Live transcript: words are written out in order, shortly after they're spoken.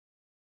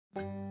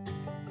Hi,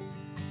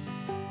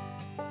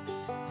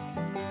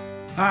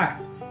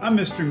 I'm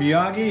Mr.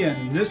 Miyagi,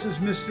 and this is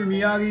Mr.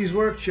 Miyagi's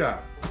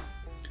Workshop.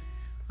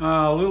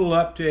 A little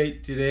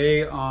update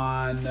today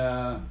on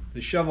the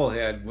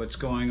Shovelhead, what's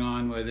going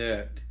on with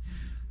it.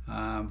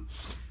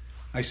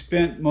 I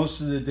spent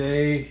most of the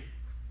day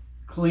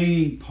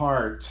cleaning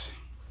parts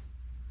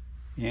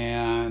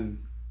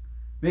and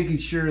making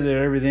sure that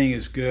everything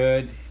is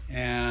good,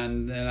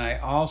 and then I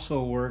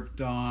also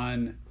worked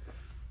on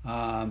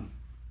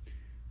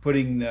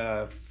putting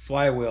the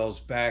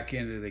flywheels back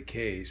into the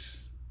case.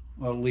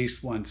 Well, at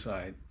least one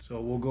side.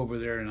 So we'll go over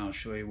there and I'll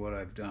show you what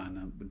I've done.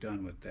 I'm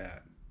done with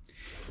that.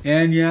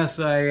 And yes,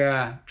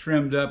 I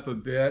trimmed up a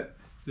bit.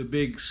 The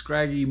big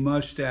scraggy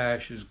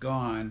mustache is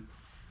gone.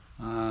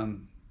 I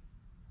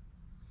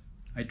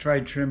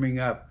tried trimming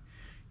up.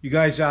 You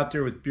guys out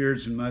there with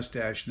beards and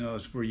mustache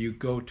knows where you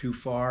go too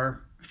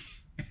far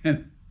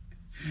and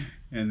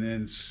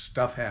then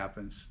stuff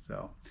happens.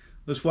 So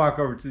let's walk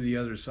over to the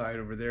other side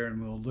over there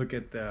and we'll look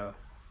at the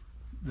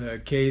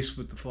case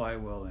with the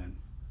flywheel in.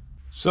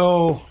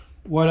 So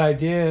what I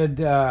did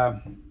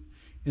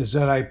is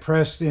that I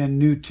pressed in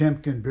new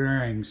Timken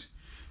bearings.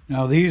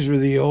 Now these are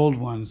the old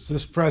ones.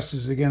 This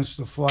presses against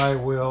the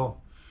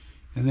flywheel,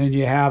 and then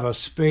you have a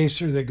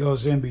spacer that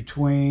goes in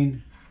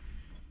between,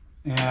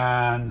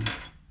 and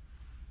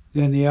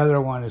then the other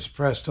one is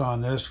pressed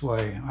on this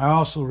way. I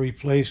also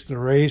replaced the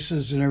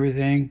races and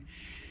everything.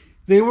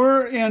 They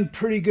were in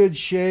pretty good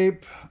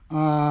shape,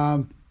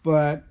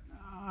 but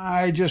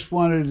I just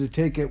wanted to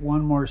take it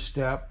one more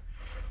step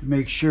to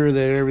make sure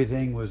that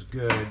everything was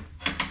good.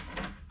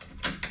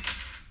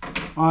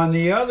 On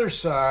the other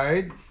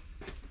side,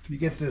 you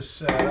get this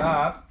set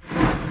up.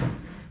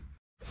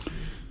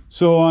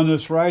 So on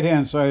this right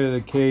hand side of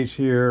the case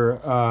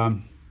here, I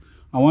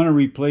want to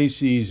replace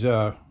these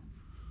the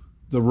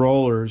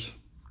rollers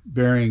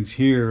bearings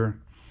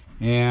here,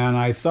 and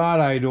I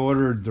thought I'd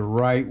ordered the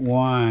right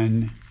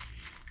one.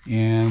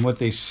 And what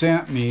they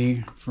sent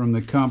me from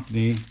the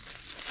company,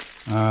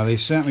 they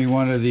sent me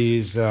one of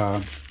these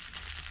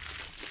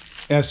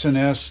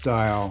S&S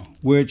style,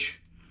 which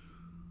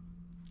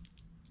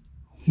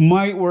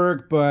might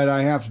work, but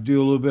I have to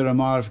do a little bit of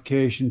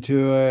modification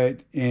to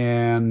it.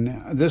 And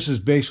this is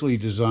basically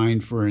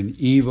designed for an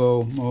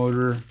Evo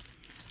motor.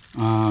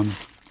 I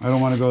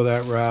don't want to go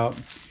that route.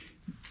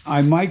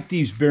 I mic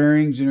these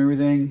bearings and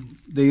everything.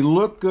 They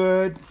look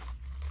good,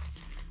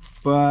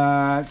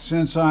 but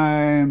since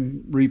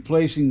I'm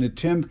replacing the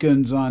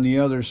Timkens on the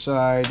other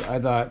side, I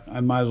thought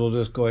I might as well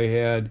just go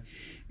ahead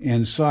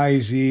and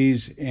size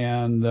these,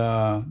 and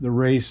the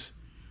race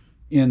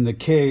in the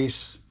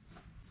case,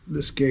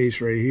 this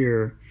case right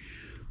here,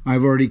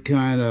 I've already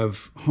kind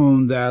of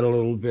honed that a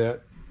little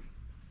bit.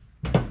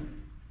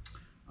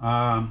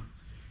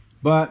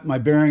 But my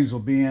bearings will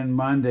be in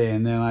Monday,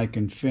 and then I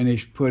can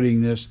finish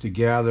putting this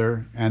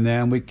together, and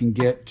then we can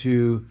get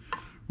to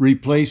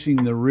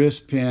replacing the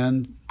wrist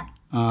pin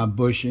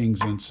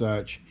bushings and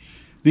such.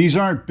 These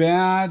aren't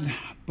bad,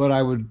 but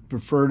I would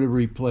prefer to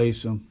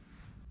replace them.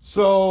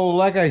 So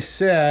like I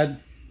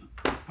said,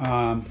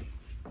 I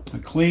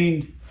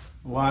cleaned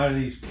a lot of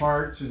these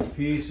parts and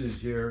pieces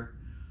here.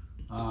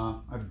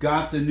 I've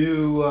got the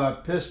new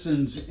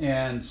pistons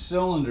and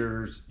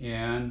cylinders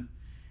in,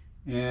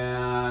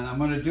 and I'm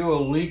going to do a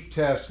leak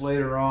test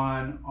later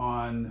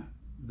on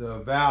the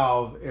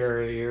valve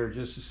area here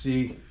just to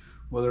see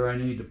whether I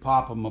need to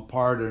pop them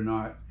apart or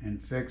not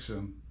and fix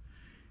them.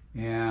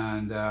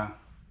 And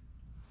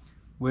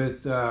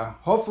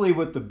hopefully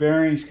with the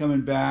bearings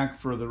coming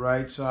back for the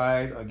right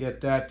side, I'll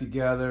get that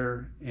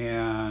together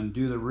and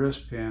do the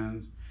wrist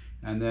pins,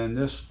 and then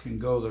this can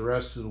go the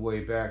rest of the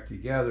way back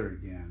together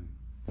again.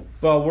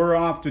 Well, we're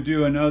off to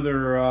do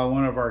another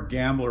one of our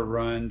gambler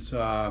runs.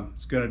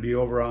 It's going to be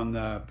over on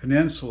the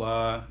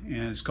peninsula,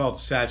 and it's called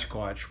the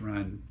Sasquatch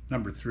Run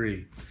number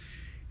 3,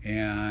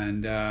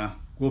 and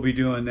we'll be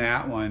doing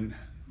that one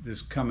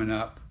this coming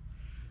up.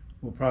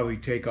 We'll probably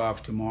take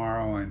off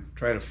tomorrow and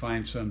try to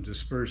find some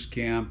dispersed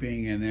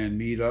camping and then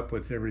meet up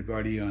with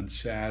everybody on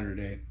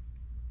Saturday.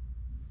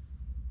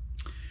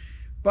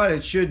 But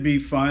it should be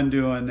fun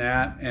doing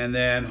that. And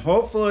then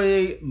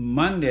hopefully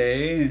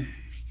Monday,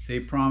 they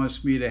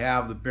promised me to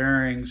have the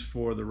bearings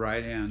for the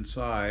right-hand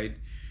side.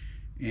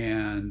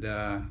 And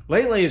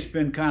lately it's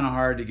been kind of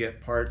hard to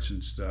get parts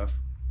and stuff.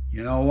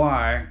 You know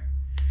why?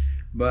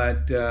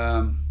 But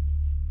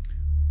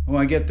I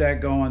want to get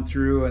that going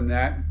through and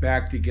that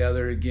back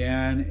together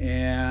again,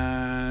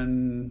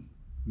 and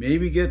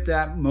maybe get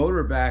that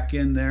motor back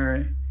in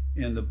there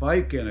and the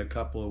bike in a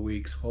couple of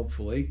weeks,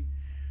 hopefully,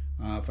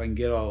 if I can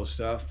get all the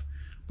stuff.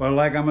 But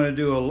like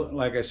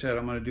I said,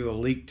 I'm going to do a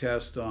leak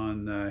test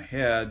on the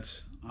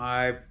heads.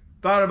 I've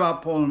thought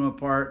about pulling them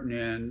apart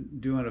and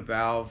doing a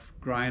valve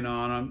grind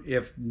on them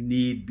if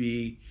need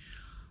be,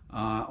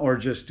 or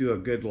just do a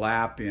good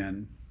lap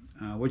in.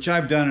 Which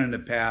I've done in the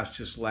past,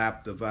 just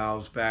lap the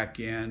valves back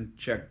in,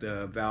 check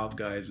the valve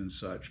guides and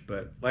such.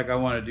 But like I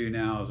want to do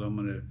now is I'm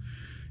going to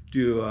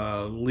do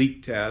a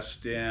leak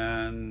test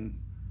and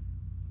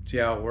see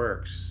how it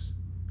works.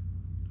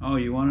 Oh,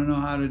 you want to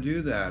know how to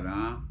do that,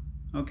 huh?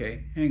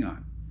 Okay, hang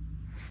on.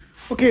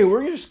 Okay,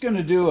 we're just going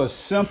to do a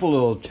simple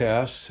little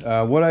test.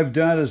 What I've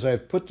done is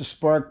I've put the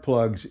spark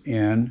plugs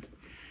in,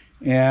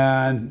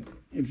 and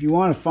if you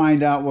want to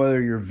find out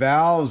whether your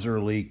valves are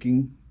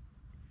leaking,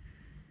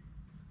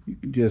 you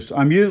can just,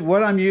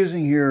 what I'm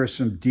using here is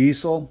some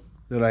diesel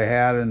that I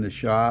had in the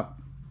shop,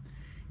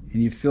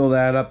 and you fill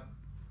that up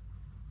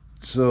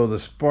so the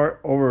spark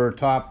over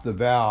top the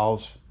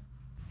valves.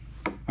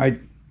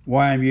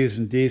 Why I'm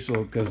using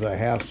diesel, because I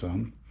have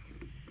some.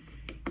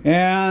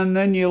 And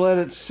then you let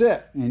it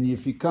sit, and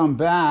if you come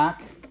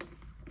back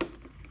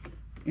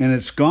and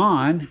it's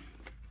gone,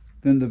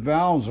 then the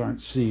valves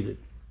aren't seated.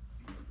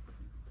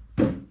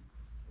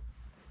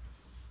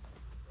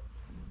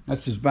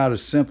 That's about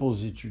as simple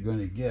as you're going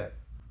to get.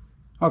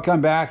 I'll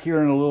come back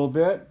here in a little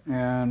bit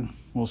and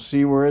we'll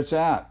see where it's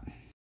at.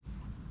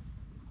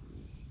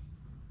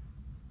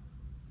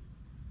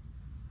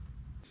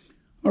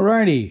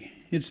 Alrighty,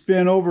 it's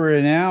been over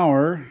an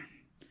hour,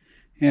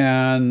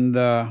 and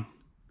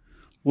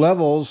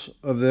levels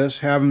of this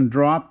haven't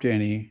dropped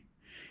any,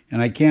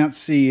 and I can't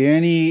see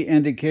any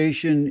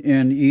indication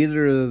in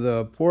either of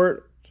the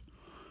port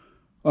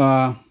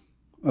of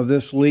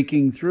this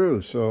leaking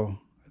through, so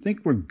I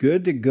think we're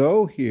good to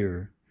go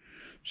here.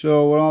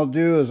 So what I'll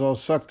do is I'll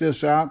suck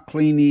this out,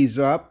 clean these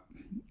up,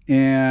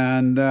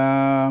 and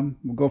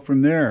we'll go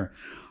from there.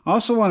 I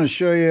also want to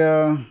show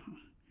you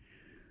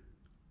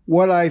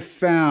what I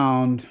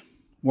found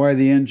why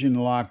the engine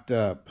locked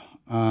up.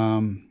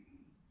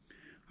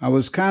 I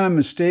was kind of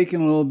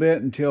mistaken a little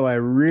bit until I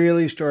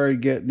really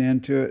started getting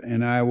into it,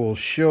 and I will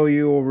show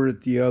you over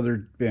at the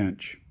other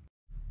bench.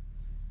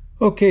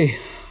 Okay,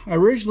 I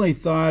originally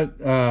thought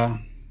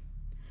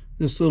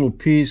this little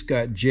piece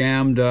got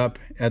jammed up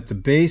at the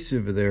base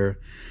of there,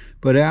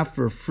 but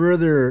after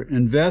further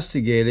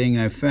investigating,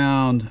 I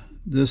found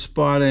this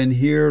spot in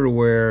here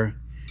where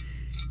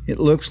it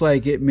looks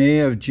like it may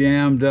have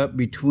jammed up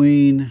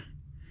between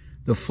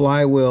the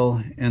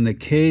flywheel and the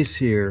case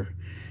here,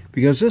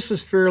 because this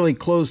is fairly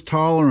close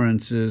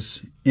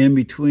tolerances in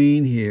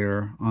between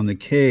here on the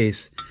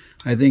case.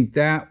 I think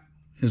that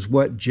is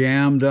what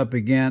jammed up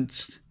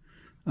against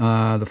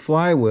the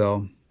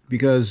flywheel,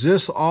 because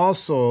this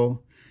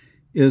also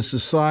is the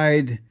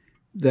side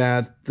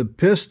that the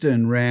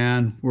piston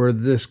ran where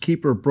this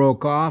keeper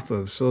broke off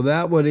of. So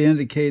that would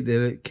indicate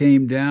that it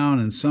came down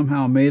and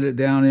somehow made it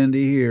down into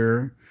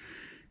here.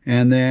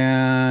 And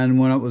then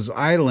when it was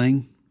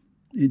idling,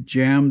 it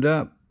jammed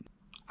up.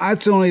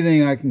 That's the only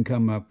thing I can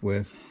come up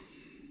with.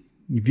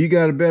 If you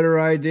got a better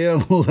idea,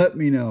 let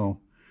me know.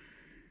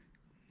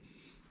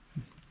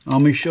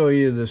 Let me show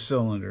you the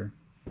cylinder.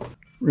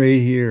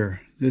 Right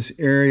here. This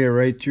area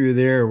right through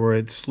there where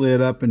it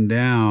slid up and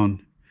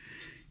down.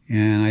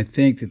 And I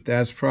think that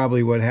that's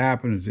probably what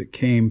happened, is it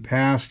came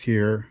past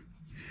here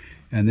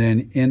and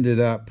then ended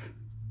up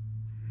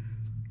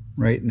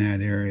right in that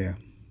area.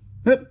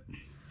 But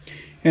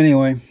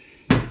anyway,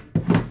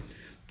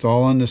 it's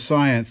all in the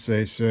science,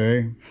 they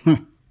say.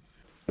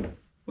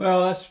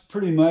 Well, that's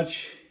pretty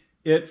much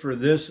it for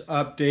this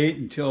update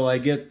until I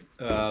get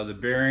the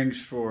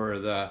bearings for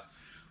the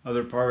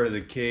other part of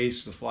the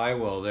case, the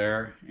flywheel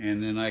there,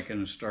 and then I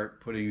can start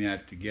putting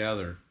that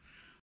together.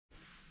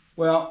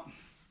 Well,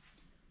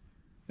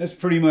 this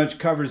pretty much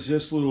covers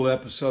this little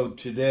episode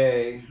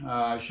today.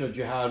 I showed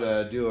you how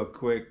to do a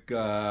quick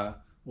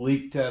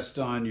leak test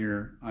on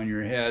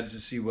your heads to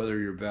see whether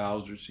your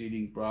valves are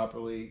seating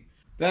properly.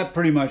 That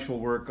pretty much will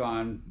work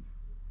on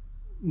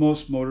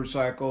most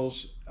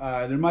motorcycles.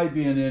 There might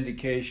be an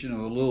indication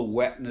of a little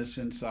wetness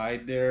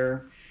inside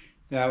there.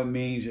 That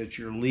means that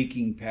you're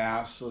leaking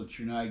past, so that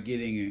you're not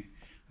getting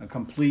a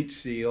complete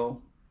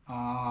seal.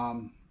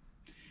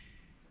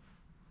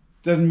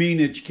 Doesn't mean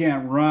that you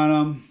can't run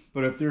them,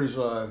 but if there's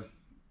a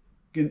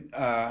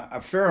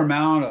fair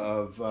amount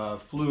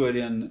of fluid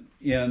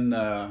in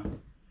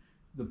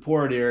the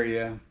port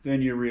area,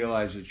 then you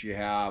realize that you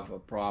have a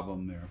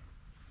problem there.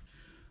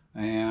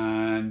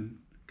 And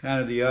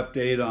kind of the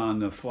update on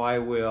the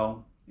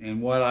flywheel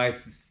and what I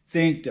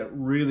think that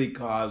really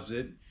caused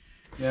it.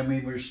 I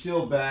mean, we're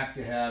still back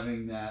to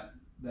having that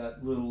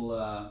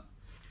little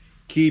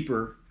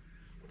keeper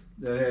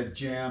that had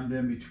jammed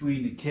in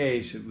between the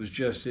case. It was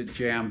just it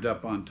jammed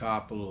up on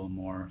top a little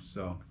more.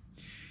 So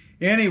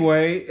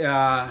anyway,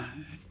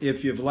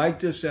 if you've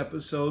liked this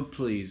episode,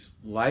 please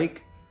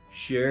like,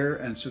 share,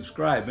 and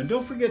subscribe. And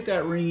don't forget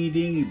that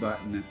ringy-dingy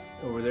button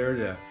over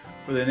there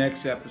for the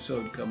next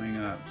episode coming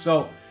up.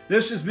 So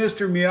this is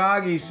Mr.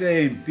 Miyagi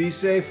saying, be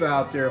safe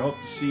out there. Hope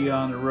to see you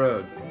on the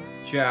road.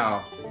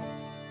 Ciao.